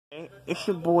it's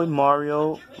your boy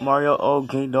Mario O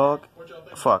Gay Dog.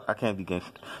 Fuck, I can't be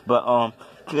gangster. But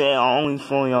today I'm only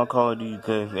showing y'all Call of Duty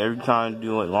because every time I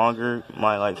do it longer,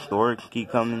 my like storage keep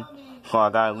coming. So I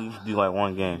gotta at least do like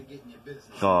one game.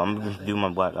 So I'm gonna just do my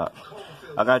Black Ops.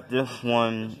 I got this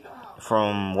one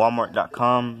from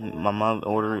Walmart.com. My mom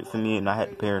ordered it for me and I had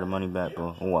to pay her the money back,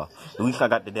 but oh well. At least I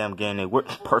got the damn game. It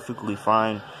works perfectly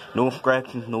fine. No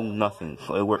scratches, no nothing.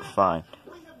 So it works fine.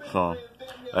 So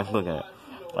let's look at it.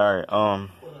 Alright,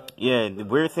 yeah, the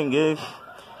weird thing is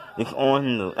it's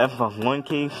on the Xbox One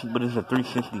case, but it's a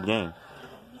 360 game.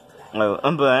 But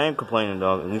I ain't complaining,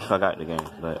 dog. At least I got the game.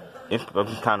 But it's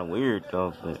kind of weird,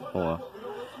 though. But oh well.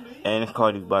 And it's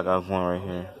called Black Ops 1 right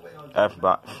here.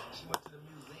 Xbox.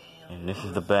 And this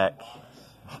is the back.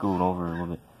 Scoot over a little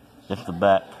bit. That's the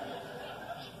back.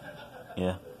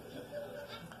 Yeah.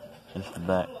 It's the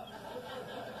back.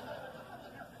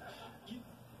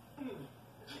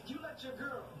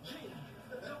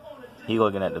 He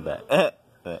looking at the back.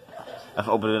 Let's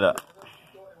open it up.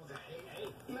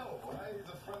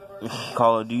 This is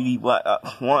Call of Duty Black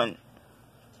Ops 1.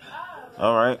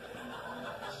 Alright.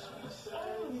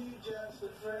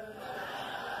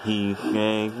 He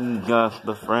said he just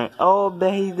the friend. Oh,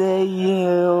 baby, you.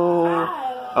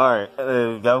 Alright,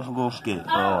 that was a little skit.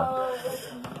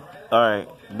 Alright,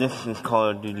 this is Call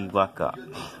of Duty Black Ops.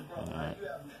 Alright.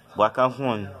 Black Ops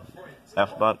 1.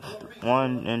 Xbox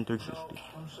One and 360.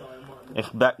 It's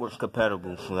backwards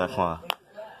compatible, so that's why.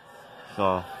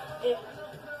 So,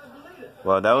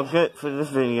 well, that was it for this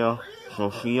video. So,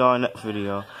 see y'all in the next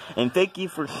video. And thank you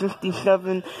for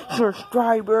 67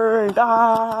 subscribers.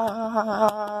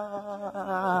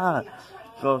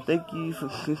 So, thank you for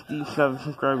 67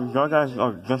 subscribers. Y'all guys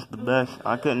are just the best.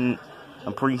 I couldn't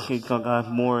appreciate y'all guys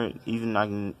more. Even I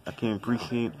can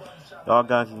appreciate y'all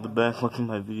guys are the best watching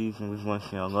my videos. And just want to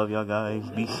say I love y'all guys.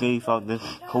 Be safe out this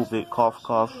COVID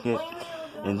cough shit.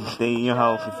 And stay in your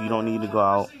house if you don't need to go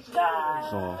out.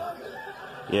 So,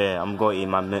 yeah, I'm going to eat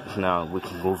my mints now, which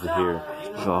is over here.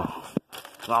 So,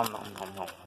 nom nom nom nom.